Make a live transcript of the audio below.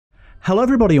Hello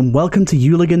everybody and welcome to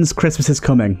Yuligans Christmas is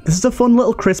Coming. This is a fun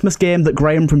little Christmas game that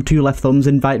Graham from Two Left Thumbs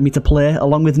invited me to play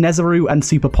along with Nezeru and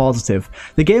SuperPawsitive.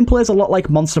 The game plays a lot like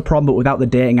Monster Prom but without the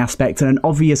dating aspect and an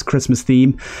obvious Christmas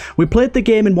theme. We played the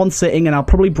game in one sitting and I'll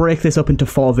probably break this up into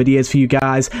 4 videos for you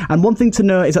guys, and one thing to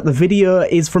note is that the video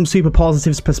is from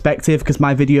SuperPawsitive's perspective because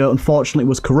my video unfortunately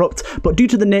was corrupt, but due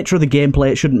to the nature of the gameplay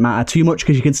it shouldn't matter too much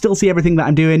because you can still see everything that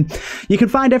I'm doing. You can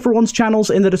find everyone's channels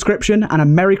in the description, and a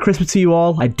Merry Christmas to you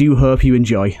all. I do hope you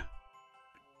enjoy.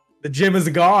 The gym is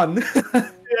gone. Yeah.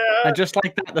 And just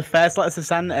like that, the first letters of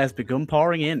Santa has begun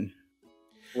pouring in.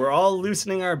 We're all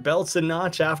loosening our belts a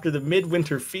notch after the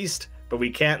midwinter feast, but we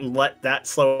can't let that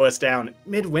slow us down.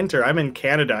 Midwinter, I'm in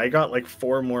Canada. I got like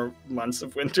 4 more months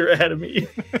of winter ahead of me.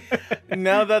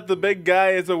 Now that the big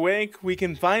guy is awake, we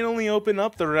can finally open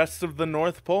up the rest of the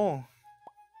North Pole.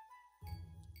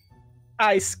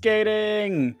 Ice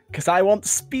skating! Because I want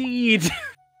speed!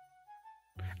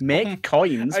 Make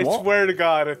coins? I what? swear to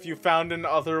God, if you found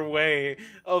another way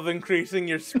of increasing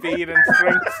your speed and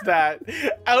strength stat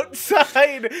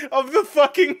outside of the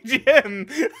fucking gym,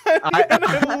 I'm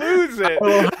gonna lose it. I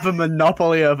will have a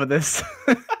monopoly over this.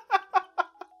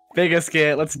 Figure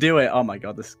skate, let's do it. Oh my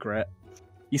god, this is great.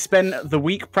 You spend the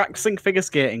week practicing figure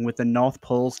skating with the North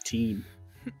Pole's team.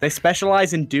 They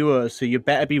specialize in duos, so you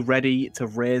better be ready to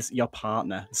raise your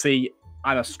partner. See,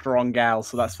 I'm a strong gal,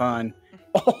 so that's fine.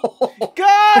 Oh.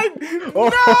 God!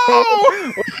 No!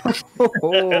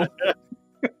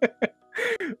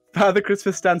 Father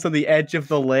Christmas stands on the edge of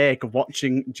the lake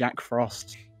watching Jack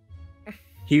Frost.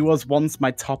 He was once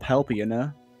my top helper, you know?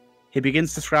 He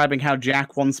begins describing how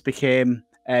Jack once became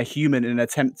a human in an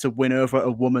attempt to win over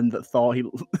a woman that thought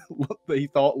he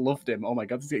thought loved him. Oh my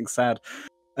god, this is getting sad.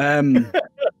 No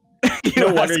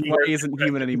wonder he isn't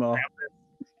human anymore.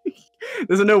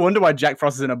 There's no wonder why Jack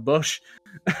Frost is in a bush.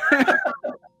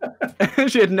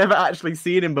 She had never actually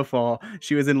seen him before.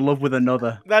 She was in love with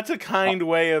another. That's a kind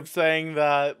way of saying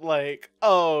that, like,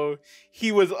 oh,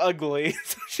 he was ugly,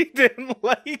 so she didn't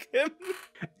like him.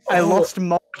 I lost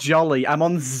more jolly. I'm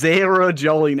on 0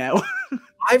 jolly now.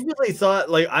 I really thought,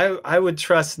 like, I would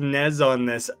trust Nez on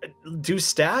this. Do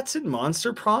stats in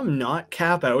Monster Prom not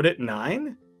cap out at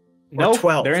 9? No,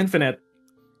 12? They're infinite.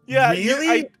 Yeah,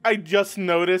 really? I just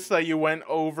noticed that you went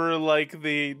over, like,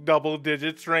 the double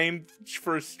digits range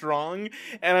for strong,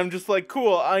 and I'm just like,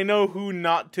 cool, I know who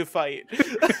not to fight.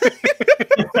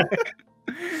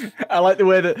 I like the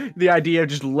way that the idea of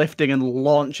just lifting and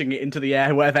launching it into the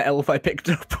air, whatever elf I picked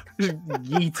up, just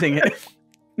yeeting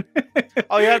it.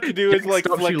 All you have to do is, like,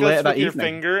 flick us with your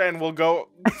finger, and we'll go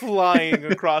flying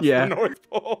across the North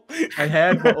Pole. I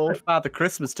heard what old Father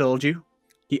Christmas told you.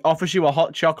 He offers you a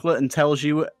hot chocolate and tells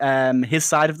you his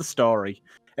side of the story.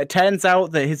 It turns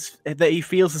out that he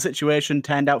feels the situation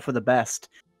turned out for the best.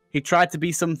 He tried to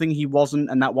be something he wasn't,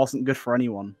 and that wasn't good for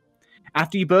anyone.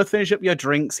 After you both finish up your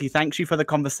drinks, he thanks you for the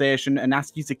conversation and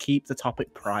asks you to keep the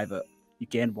topic private. You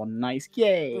gain 1 nice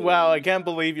yay. Wow, I can't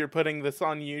believe you're putting this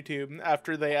on YouTube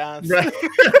after they asked. Right.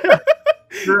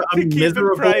 You're a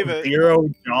miserable 0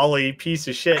 jolly piece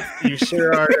of shit. You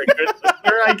sure are a good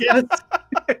listener, I guess.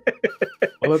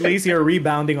 Well, at least you're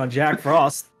rebounding on Jack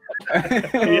Frost.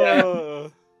 Yeah.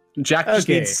 Jack just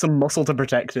needs some muscle to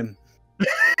protect him.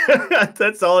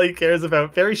 That's all he cares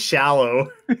about. Very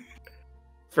shallow.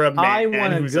 For a man I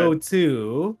want to go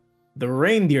to the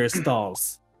reindeer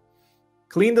stalls.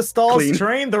 Clean the stalls,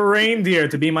 train the reindeer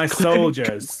to be my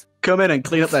soldiers. Come in and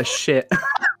clean up that shit.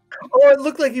 Oh, it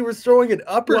looked like you were throwing an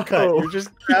uppercut. Whoa. You're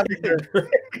just grabbing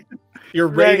you're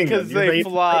raiding because they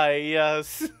fly,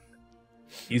 yes.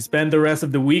 You spend the rest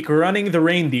of the week running the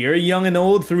reindeer, young and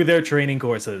old, through their training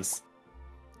courses.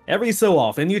 Every so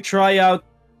often, you try out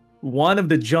one of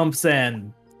the jumps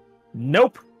and...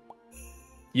 nope.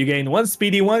 You gain 1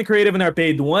 speedy, 1 creative, and are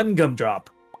paid 1 gumdrop.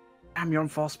 Damn, you're on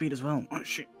 4 speed as well. Oh,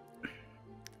 shit.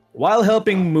 While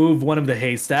helping move one of the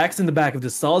haystacks in the back of the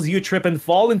stalls, you trip and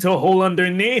fall into a hole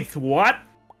underneath. What?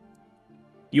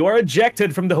 You are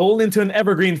ejected from the hole into an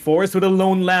evergreen forest with a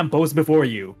lone lamppost before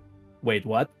you. Wait,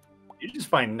 what? You just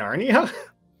find Narnia?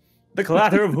 The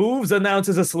clatter of hooves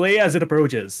announces a sleigh as it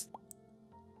approaches.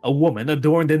 A woman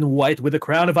adorned in white with a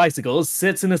crown of icicles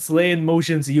sits in a sleigh and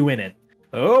motions you in it.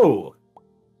 Oh.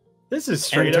 This is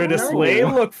straight Enter the sleigh,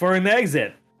 look for an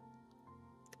exit.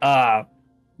 The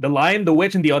Lion, the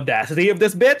Witch, and the audacity of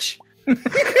this bitch?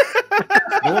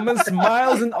 The woman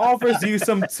smiles and offers you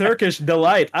some Turkish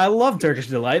delight. I love Turkish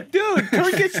delight. Dude,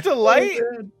 Turkish delight?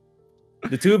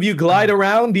 The two of you glide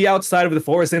around the outside of the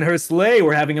forest in her sleigh.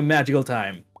 We're having a magical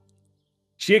time.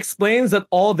 She explains that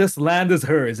all this land is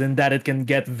hers and that it can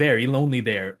get very lonely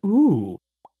there. Ooh.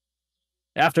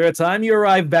 After a time, you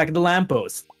arrive back at the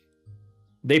lamppost.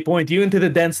 They point you into the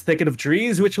dense thicket of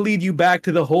trees, which lead you back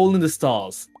to the hole in the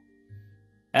stalls.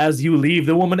 As you leave,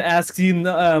 the woman asks you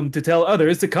to tell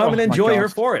others to come and enjoy her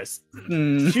forest.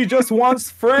 She just wants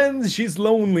friends. She's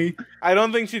lonely. I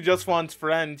don't think she just wants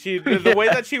friends. The way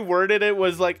that she worded it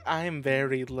was like, I'm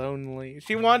very lonely.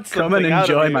 She wants come and out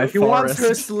enjoy of my you. She wants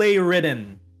her sleigh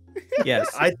ridden.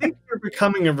 Yes. I think you're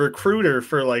becoming a recruiter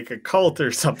for like a cult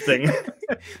or something.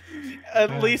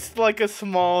 At least like a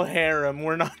small harem.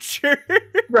 We're not sure.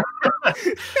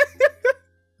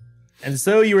 And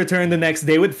so you return the next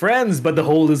day with friends, but the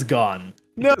hole is gone.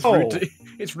 No!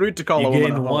 It's rude to call You a woman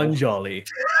gained a one hole. jolly.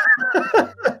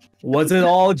 Was it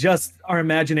all just our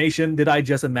imagination? Did I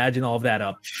just imagine all of that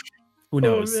up? Who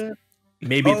knows?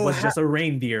 Maybe it was just a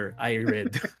reindeer I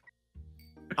read.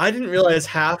 I didn't realize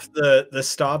half the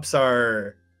stops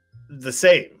are the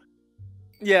same.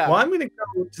 Yeah. Well, I'm going to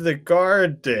go to the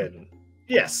garden.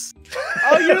 Yes.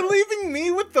 Oh, you're leaving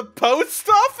me with the post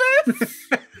office?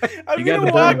 I'm You got gonna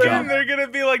the walk bird in job. and they're gonna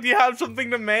be like, do you have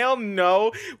something to mail?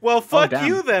 No. Well, fuck damn.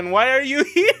 you then. Why are you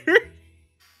here?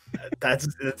 That's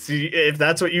if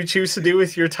that's what you choose to do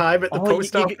with your time at the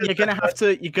post office. You're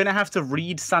gonna have to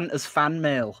read Santa's fan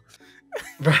mail.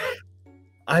 Right.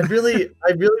 I really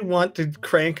want to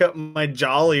crank up my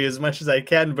jolly as much as I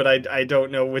can, but I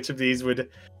don't know which of these would.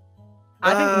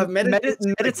 I think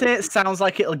meditate sounds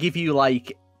like it'll give you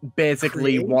like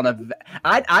basically Create? one of.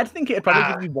 I'd think it'd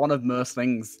probably give you one of most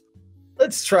things.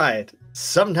 Let's try it.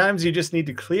 Sometimes you just need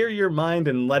to clear your mind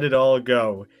and let it all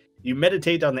go. You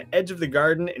meditate on the edge of the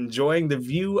garden, enjoying the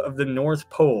view of the North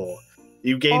Pole.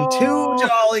 You gain 2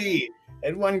 jolly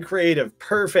and 1 creative.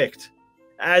 Perfect.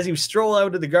 As you stroll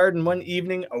out of the garden one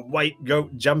evening, a white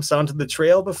goat jumps onto the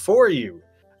trail before you.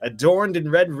 Adorned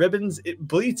in red ribbons, it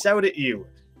bleats out at you.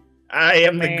 I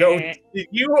am the goat.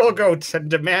 You will go to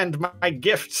demand my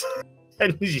gifts,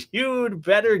 and you'd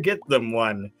better get them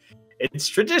one. It's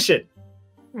tradition.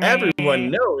 Everyone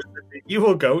knows that the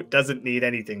Yule goat doesn't need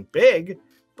anything big,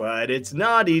 but it's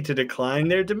naughty to decline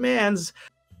their demands.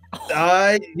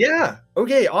 Yeah.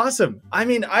 Okay, awesome. I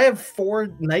mean, I have 4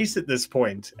 nice at this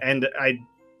point, and I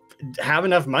have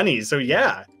enough money, so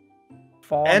yeah.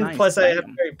 And plus, I have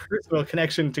a very personal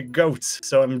connection to goats,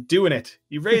 so I'm doing it.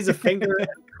 You raise a finger and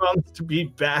promise to be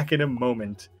back in a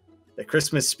moment. The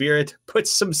Christmas spirit puts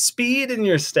some speed in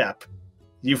your step.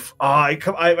 I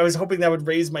was hoping that would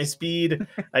raise my speed.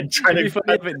 I'm trying to. If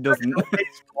it doesn't.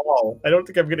 I don't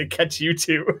think I'm going to catch you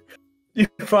two. You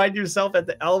find yourself at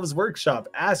the Elves workshop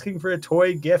asking for a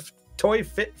toy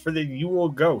fit for the Yule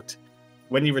goat.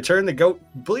 When you return, the goat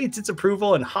bleats its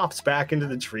approval and hops back into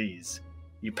the trees.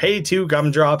 You pay 2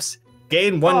 gumdrops,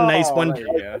 gain 1 nice one.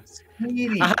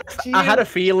 I had a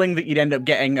feeling that you'd end up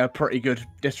getting a pretty good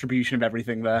distribution of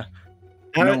everything there.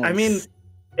 I mean,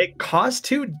 it cost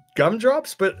 2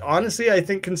 gumdrops, but honestly, I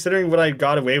think considering what I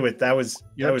got away with, that was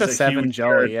You're that up was to a 7 huge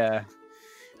jolly, nerd.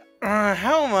 yeah.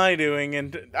 How am I doing?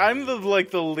 And I'm the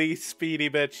least speedy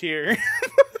bitch here.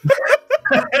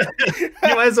 You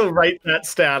might as well write that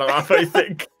stat off, I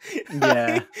think.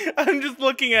 Yeah. I'm just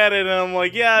looking at it and I'm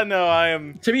like, yeah, no, I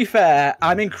am To be fair,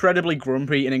 I'm incredibly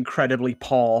grumpy and incredibly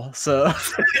poor, so...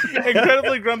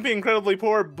 incredibly grumpy, incredibly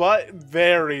poor, but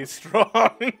very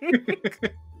strong.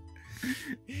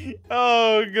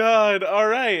 Oh god! All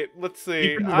right, let's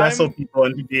see. You can wrestle people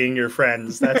into being your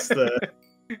friends. That's the.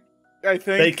 I think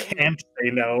they can't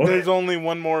say no. There's only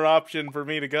one more option for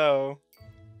me to go.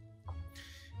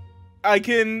 I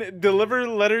can deliver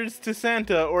letters to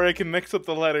Santa, or I can mix up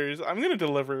the letters. I'm gonna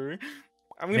deliver.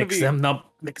 I'm gonna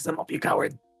Mix them up, you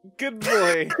coward. Good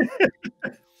boy.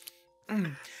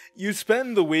 You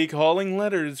spend the week hauling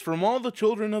letters from all the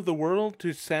children of the world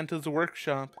to Santa's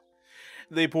workshop.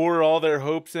 They pour all their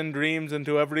hopes and dreams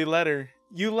into every letter.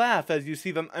 You laugh as you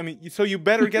see them. I mean, so you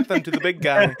better get them to the big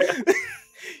guy.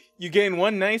 You gain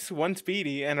 1 nice, 1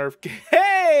 speedy, and are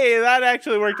hey, that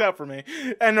actually worked out for me.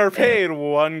 And are paid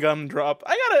 1 gumdrop.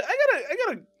 I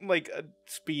got like a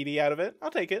speedy out of it. I'll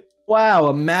take it. Wow,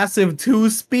 a massive 2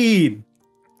 speed.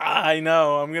 I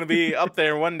know. I'm gonna be up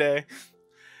there one day.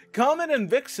 Comet and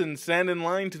Vixen stand in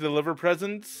line to deliver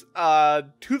presents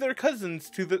to their cousins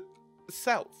to the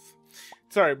south.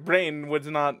 Sorry, brain was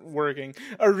not working.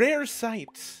 A rare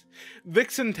sight.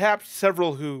 Vixen taps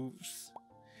several hooves.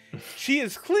 She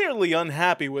is clearly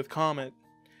unhappy with Comet.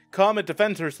 Comet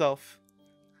defends herself.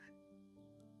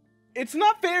 It's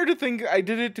not fair to think I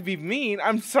did it to be mean.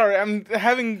 I'm sorry, I'm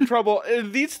having trouble. Are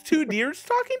these 2 deers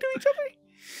talking to each other?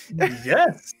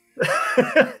 Yes.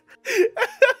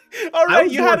 All right,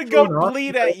 you had a goat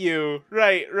bleed at you.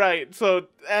 Right. So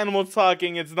animals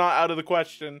talking, it's not out of the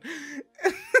question.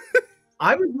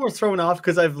 I was more thrown off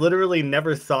because I've literally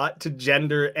never thought to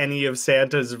gender any of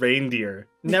Santa's reindeer.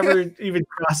 Never even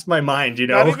crossed my mind, you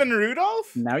know? Not even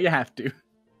Rudolph? Now you have to.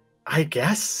 I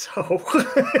guess so.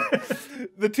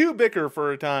 The two bicker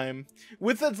for a time.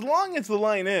 With as long as the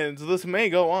line is, this may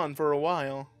go on for a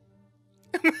while.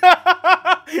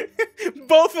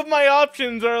 Both of my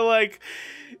options are like,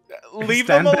 leave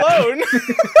them Stand back. alone.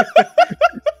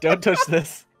 Don't touch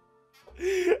this.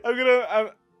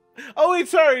 Oh wait,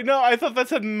 sorry. No, I thought that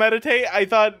said meditate. I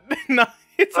thought no.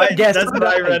 It's like, guess That's what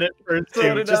I read it first So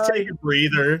too. did Just I. take a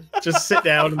breather. Just sit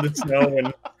down in the snow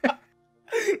and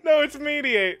no, it's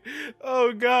mediate.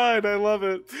 Oh god, I love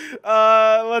it.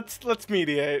 Let's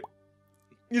mediate.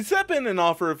 You step in and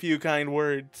offer a few kind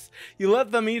words. You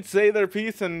let them each say their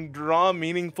piece and draw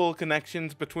meaningful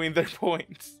connections between their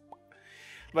points.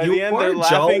 By You the end, they're are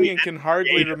laughing jolly and can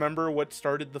hardly creative. remember what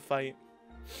started the fight.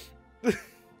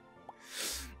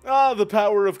 Ah, the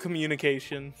power of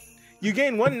communication. You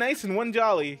gain one nice and one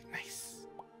jolly. Nice.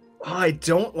 oh, I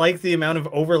don't like the amount of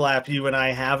overlap you and I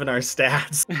have in our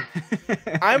stats.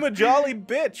 I'm a jolly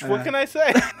bitch. What can I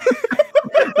say?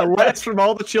 The lights from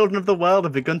all the children of the world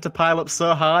have begun to pile up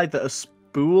so high that a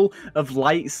spool of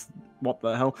lights... What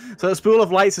the hell? So a spool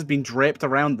of lights has been draped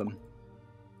around them.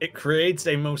 It creates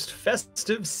a most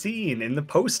festive scene in the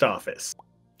post office.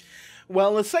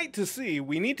 Well, a sight to see.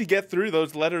 We need to get through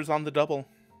those letters on the double.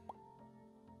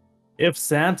 If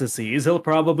Santa sees, he'll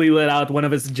probably let out one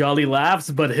of his jolly laughs,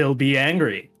 but he'll be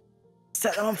angry.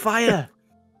 Set them on fire!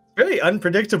 Very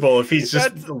unpredictable if he's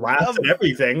just That's- laughs at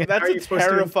everything. How That's are a you supposed to-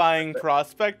 terrifying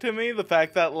prospect to me. The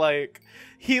fact that, like,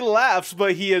 he laughs,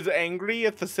 but he is angry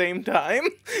at the same time.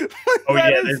 Oh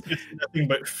That yeah, is- there's just nothing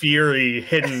but fury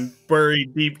hidden,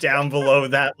 buried deep down below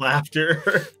that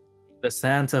laughter. The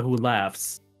Santa who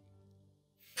laughs.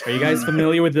 Are you guys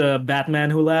familiar with the Batman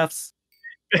who laughs?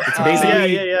 It's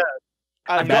basically yeah.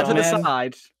 I've got to Batman,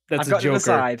 decide. that's I've a got to Joker.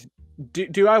 decide.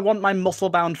 Do I want my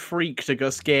muscle-bound freak to go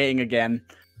skating again?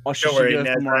 Or should Don't worry, she go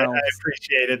Ned. somewhere I else?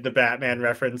 appreciated the Batman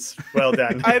reference. Well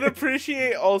done. I'd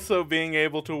appreciate also being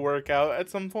able to work out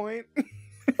at some point.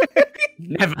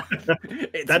 Never.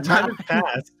 It's That time mine. has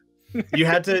passed. You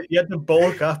had to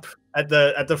bulk up at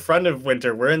the front of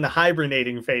winter. We're in the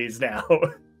hibernating phase now.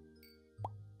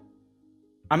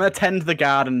 I'm gonna tend the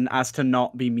garden as to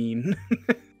not be mean.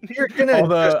 You're gonna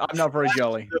Although I'm not very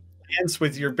jolly. dance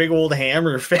with your big old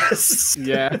hammer fists.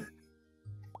 Yeah.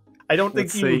 I don't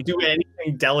think Let's you see. do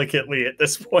anything delicately at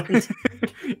this point.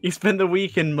 You spend the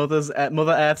week in Mother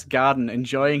Earth's garden,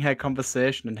 enjoying her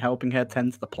conversation and helping her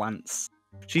tend to the plants.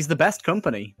 She's the best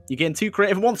company. You gain 2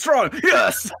 creative and 1 strong.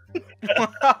 Yes.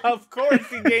 Of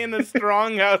course, you gain a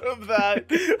strong out of that.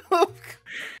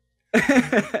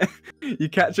 You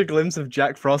catch a glimpse of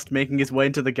Jack Frost making his way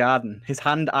into the garden. His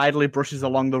hand idly brushes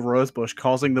along the rose bush,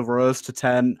 causing the rose to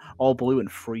turn all blue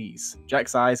and freeze.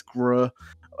 Jack's eyes grow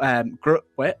wide.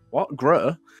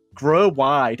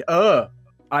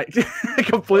 I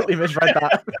completely misread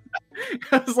that.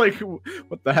 I was like,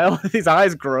 what the hell? His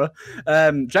eyes grow.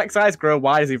 Jack's eyes grow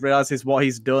wide as he realizes what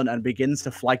he's done and begins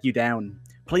to flag you down.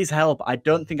 Please help. I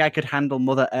don't think I could handle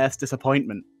Mother Earth's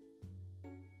disappointment.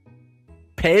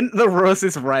 Paint the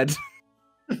roses red.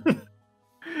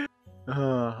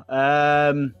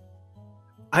 I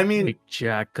mean, Make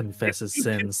Jack confess his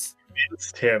sins.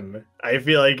 against him, I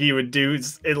feel like he would do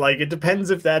it. Like, it depends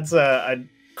if that's a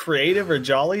creative or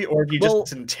jolly, or if you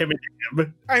just intimidate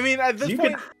him. I mean, at this You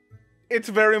point, it's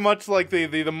very much like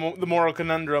the moral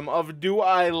conundrum of, do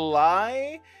I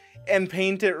lie and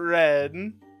paint it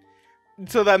red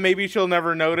so that maybe she'll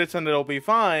never notice and it'll be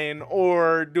fine,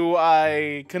 or do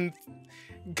I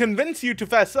convince you to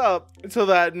fess up so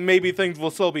that maybe things will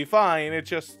still be fine? It's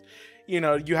just, you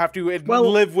know, you have to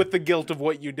live with the guilt of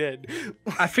what you did.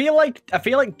 I feel like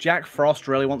Jack Frost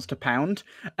really wants to pound,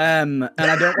 and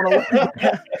I don't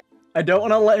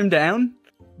want to let him down.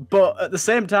 But at the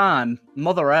same time,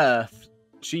 Mother Earth,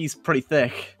 she's pretty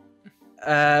thick.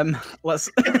 Let's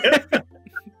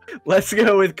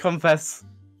go with confess.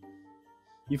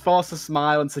 You force a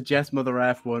smile and suggest Mother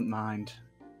Earth won't mind.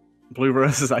 Blue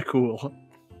roses are cool.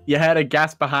 You heard a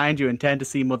gasp behind you and turned to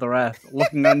see Mother Earth,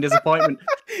 looking in disappointment.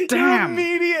 Damn! You're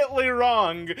immediately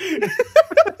wrong.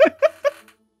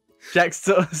 Jack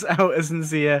stutters out a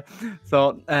sincere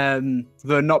thought,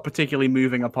 though not particularly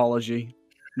moving apology.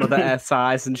 Mother Earth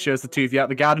sighs and shows the two of you out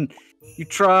the garden. You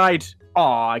tried.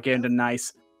 Aw, I gained a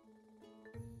nice.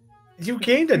 You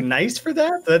gained a nice for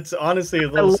that? That's honestly a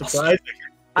little surprising.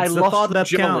 I It's the lost thought the that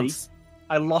jolly. counts.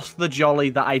 I lost the jolly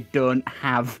that I don't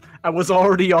have. I was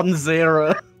already on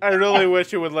 0. I really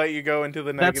wish it would let you go into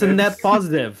the negatives. That's a net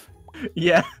positive.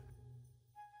 Yeah.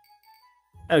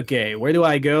 Okay, where do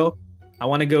I go? I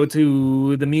want to go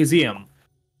to the museum.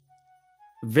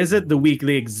 Visit the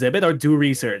weekly exhibit or do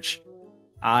research.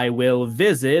 I will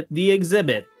visit the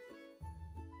exhibit.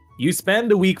 You spend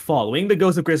the week following the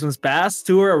Ghost of Christmas Past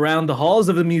tour around the halls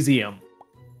of the museum.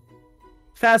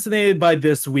 Fascinated by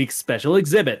this week's special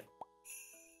exhibit.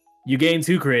 You gain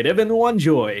 2 creative and 1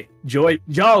 joy.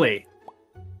 Jolly.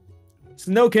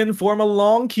 Snoken form a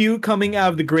long queue coming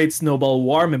out of the Great Snowball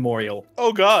War Memorial.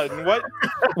 Oh god, what?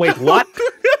 Wait, what?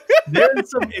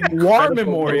 There's some War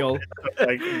incredible Memorial.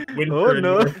 like winter and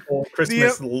North Pole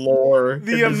Christmas lore.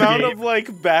 The amount of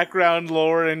like background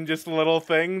lore and just little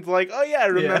things like, oh yeah,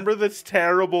 remember this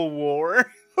terrible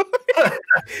war?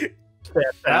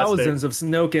 Thousands of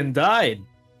Snoken died.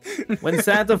 When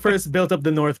Santa first built up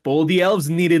the North Pole, the elves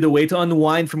needed a way to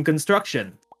unwind from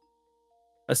construction.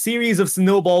 A series of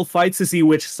snowball fights to see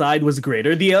which side was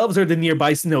greater, the elves or the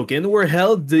nearby Snoken, were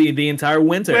held the entire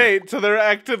winter. Wait, so they're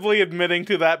actively admitting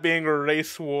to that being a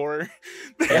race war?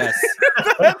 Yes.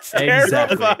 That's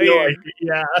Exactly. terrifying.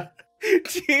 Yeah.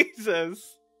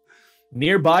 Jesus.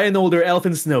 Nearby, an older elf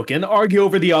and Snoken argue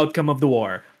over the outcome of the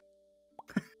war.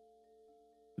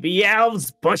 The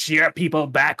elves push your people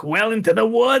back well into the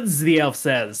woods, the elf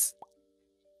says.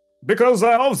 Because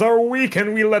elves are weak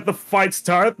and we let the fight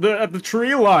start at the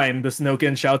tree line, the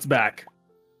Snoken shouts back.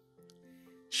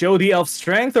 Show the elf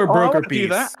strength or broker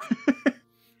peace.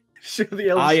 Show the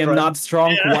elf I am strength. not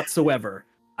strong whatsoever.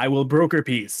 I will broker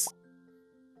peace.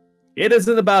 It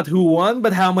isn't about who won,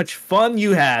 but how much fun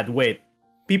you had. Wait,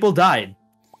 people died.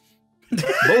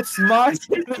 Both smart.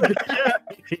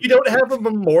 You don't have a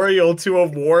memorial to a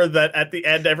war that at the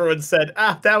end everyone said,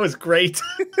 that was great.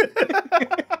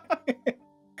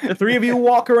 The 3 of you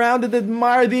walk around and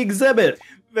admire the exhibit.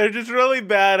 They're just really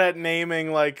bad at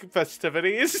naming like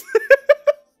festivities.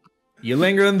 You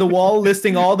linger on the wall,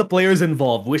 listing all the players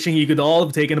involved, wishing you could all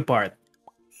have taken a part.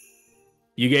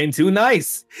 You gain 2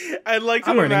 nice. I'd like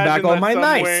to I'm earning imagine back all that my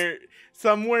nice.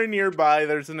 somewhere nearby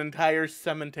there's an entire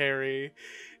cemetery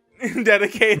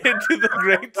dedicated to the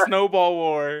Great Snowball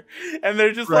War, and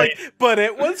they're just like, but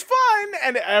it was fun,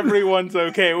 and everyone's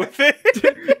okay with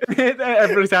it.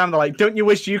 Every time they're like, don't you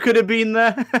wish you could have been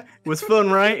there? It was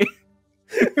fun, right?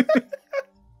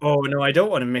 Oh no, I don't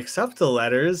want to mix up the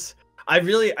letters. I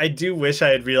do wish I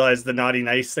had realized the naughty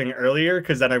nice thing earlier,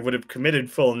 because then I would have committed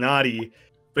full naughty.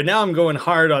 But now I'm going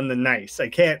hard on the nice. I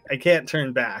can't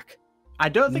turn back. I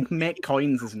don't think make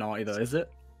coins is naughty though, is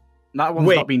it? That one's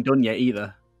not been done yet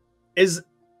either. Is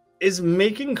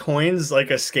making coins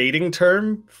like a skating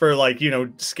term for like,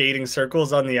 skating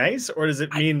circles on the ice, or does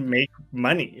it mean make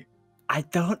money? I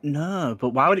don't know, but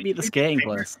why would it be the skating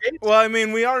place? Well, I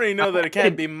mean, we already know that it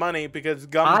can't be money because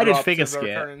gumdrops is our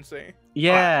currency.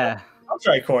 Yeah. I'll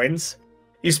try coins.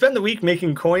 You spend the week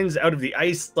making coins out of the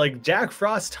ice like Jack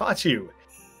Frost taught you.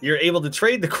 You're able to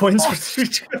trade the coins for 3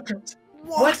 different.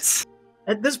 What?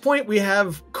 At this point, we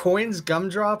have coins,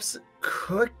 gumdrops,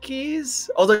 cookies.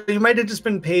 Although you might have just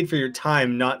been paid for your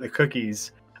time, not the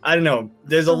cookies. I don't know.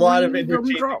 There's a lot of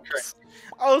gumdrops.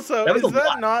 Also, is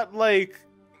that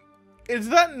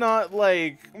not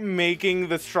like making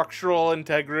the structural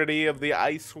integrity of the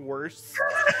ice worse?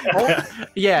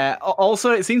 Yeah.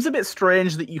 Also, it seems a bit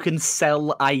strange that you can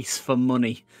sell ice for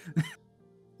money.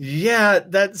 Yeah,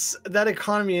 that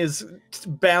economy is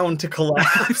bound to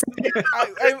collapse.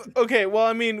 Okay, well,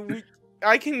 I mean,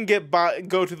 I can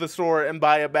go to the store and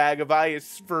buy a bag of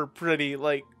ice for pretty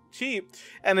cheap,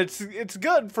 and it's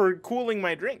good for cooling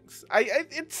my drinks.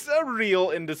 It's a real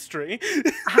industry.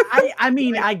 I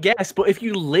mean, I guess, but if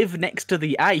you live next to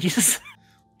the ice,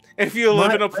 if you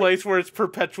live in a place where it's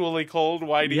perpetually cold,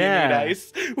 why do you need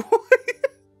ice?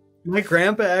 My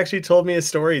grandpa actually told me a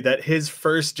story that his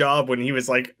first job when he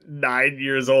was 9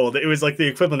 years old, it was like the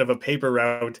equivalent of a paper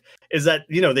route, is that,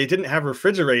 they didn't have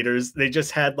refrigerators. They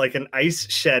just had an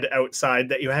ice shed outside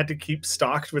that you had to keep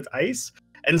stocked with ice.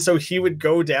 And so he would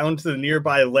go down to the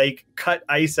nearby lake, cut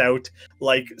ice out,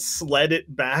 sled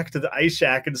it back to the ice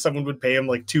shack, and someone would pay him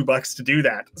 $2 to do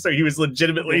that. So he was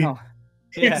legitimately,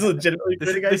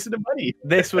 putting ice into money.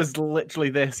 This was literally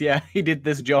this. Yeah, he did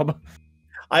this job.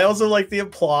 I also like the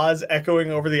applause echoing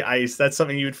over the ice. That's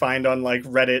something you would find on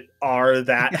Reddit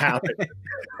that happened.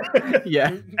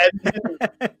 Yeah.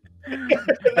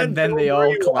 And then they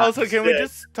all collapse. Also, can we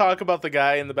just talk about the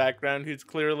guy in the background who's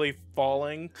clearly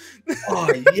falling?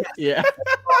 Oh, yes. Yeah.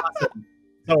 Awesome.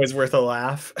 It's always worth a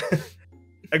laugh.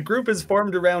 A group is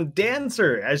formed around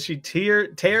Dancer as she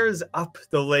tears up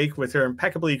the lake with her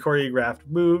impeccably choreographed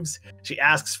moves. She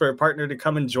asks for a partner to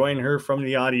come and join her from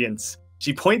the audience.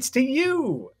 She points to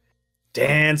you.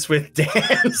 Dance with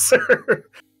Dancer.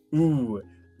 Ooh,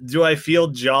 do I feel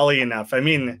jolly enough? I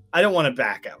mean, I don't want to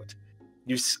back out.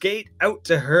 You skate out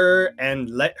to her and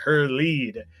let her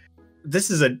lead.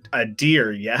 This is a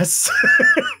deer, yes?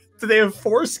 Do they have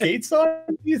 4 skates on,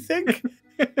 do you think?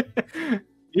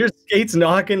 Your skates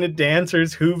knock into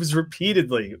dancers' hooves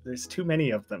repeatedly. There's too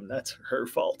many of them. That's her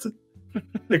fault.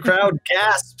 The crowd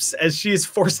gasps as she is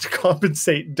forced to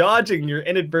compensate, dodging your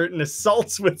inadvertent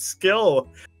assaults with skill.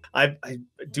 I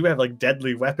do have like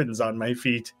deadly weapons on my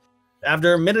feet.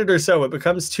 After a minute or so, it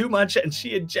becomes too much, and she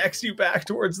ejects you back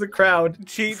towards the crowd.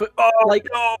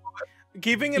 No.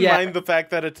 Keeping in mind the fact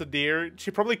that it's a deer,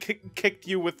 she probably kicked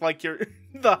you with like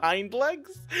the hind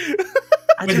legs.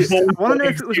 I want to know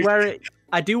if it was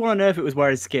I do want to know if it was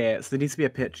wearing skates. There needs to be a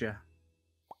picture.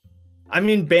 I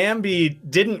mean, Bambi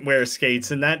didn't wear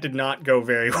skates, and that did not go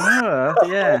very well.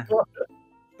 Yeah.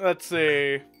 Let's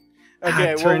see.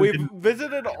 Okay, well, we've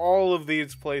visited all of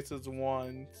these places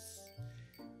once.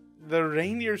 The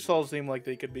reindeer stalls seem like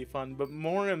they could be fun, but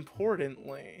more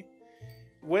importantly,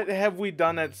 what have we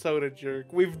done at Soda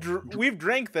Jerk? We've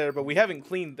drank there, but we haven't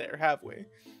cleaned there, have we?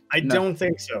 I don't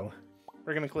think so.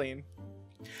 We're gonna clean.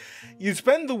 You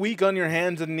spend the week on your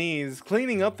hands and knees,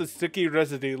 cleaning up the sticky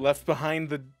residue left behind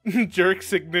the Jerk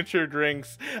signature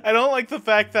drinks. I don't like the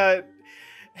fact that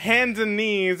hands and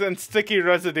knees and sticky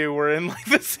residue were in like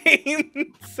the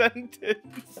same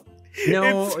sentence.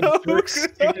 No, Jerk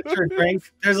signature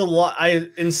drink. There's a lot. I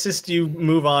insist you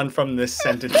move on from this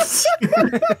sentence.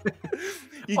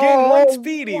 You gain 1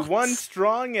 speedy, 1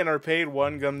 strong, and are paid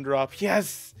 1 gumdrop.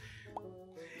 Yes!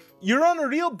 You're on a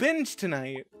real binge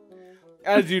tonight.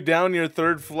 As you down your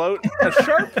 3rd float, a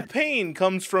sharp pain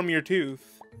comes from your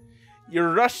tooth.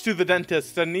 You're rushed to the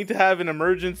dentist and need to have an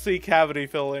emergency cavity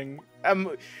filling.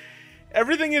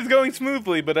 Everything is going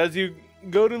smoothly, but as you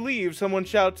go to leave, someone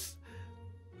shouts,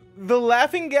 "The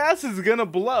laughing gas is gonna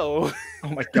blow." Oh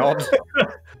my god.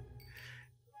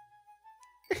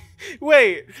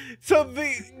 Wait, so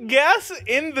the gas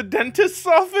in the dentist's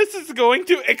office is going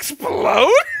to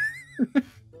explode?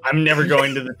 I'm never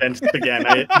going to the dentist again.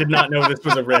 I did not know this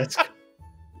was a risk.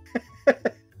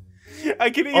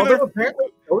 Although apparently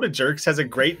Soda Jerks has a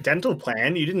great dental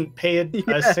plan. You didn't pay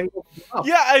a single drop.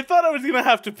 Yeah, I thought I was going to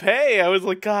have to pay. I was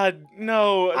like, God,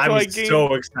 no. I was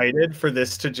so excited for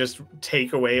this to just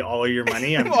take away all of your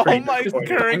money. I'm all my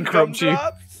current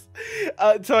gumdrops.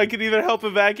 So I could either help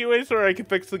evacuate or I could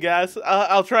fix the gas.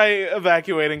 I'll try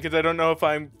evacuating because I don't know if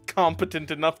I'm competent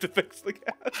enough to fix the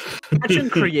gas. Imagine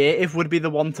creative would be the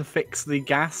one to fix the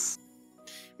gas.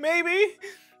 Maybe.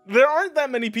 There aren't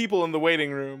that many people in the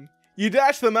waiting room. You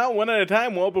dash them out one at a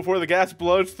time well before the gas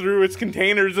blows through its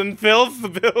containers and fills the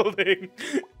building.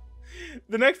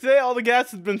 The next day, all the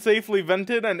gas has been safely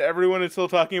vented and everyone is still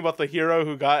talking about the hero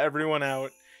who got everyone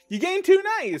out. You gain 2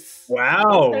 nice.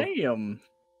 Wow. Damn.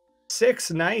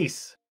 6 nice.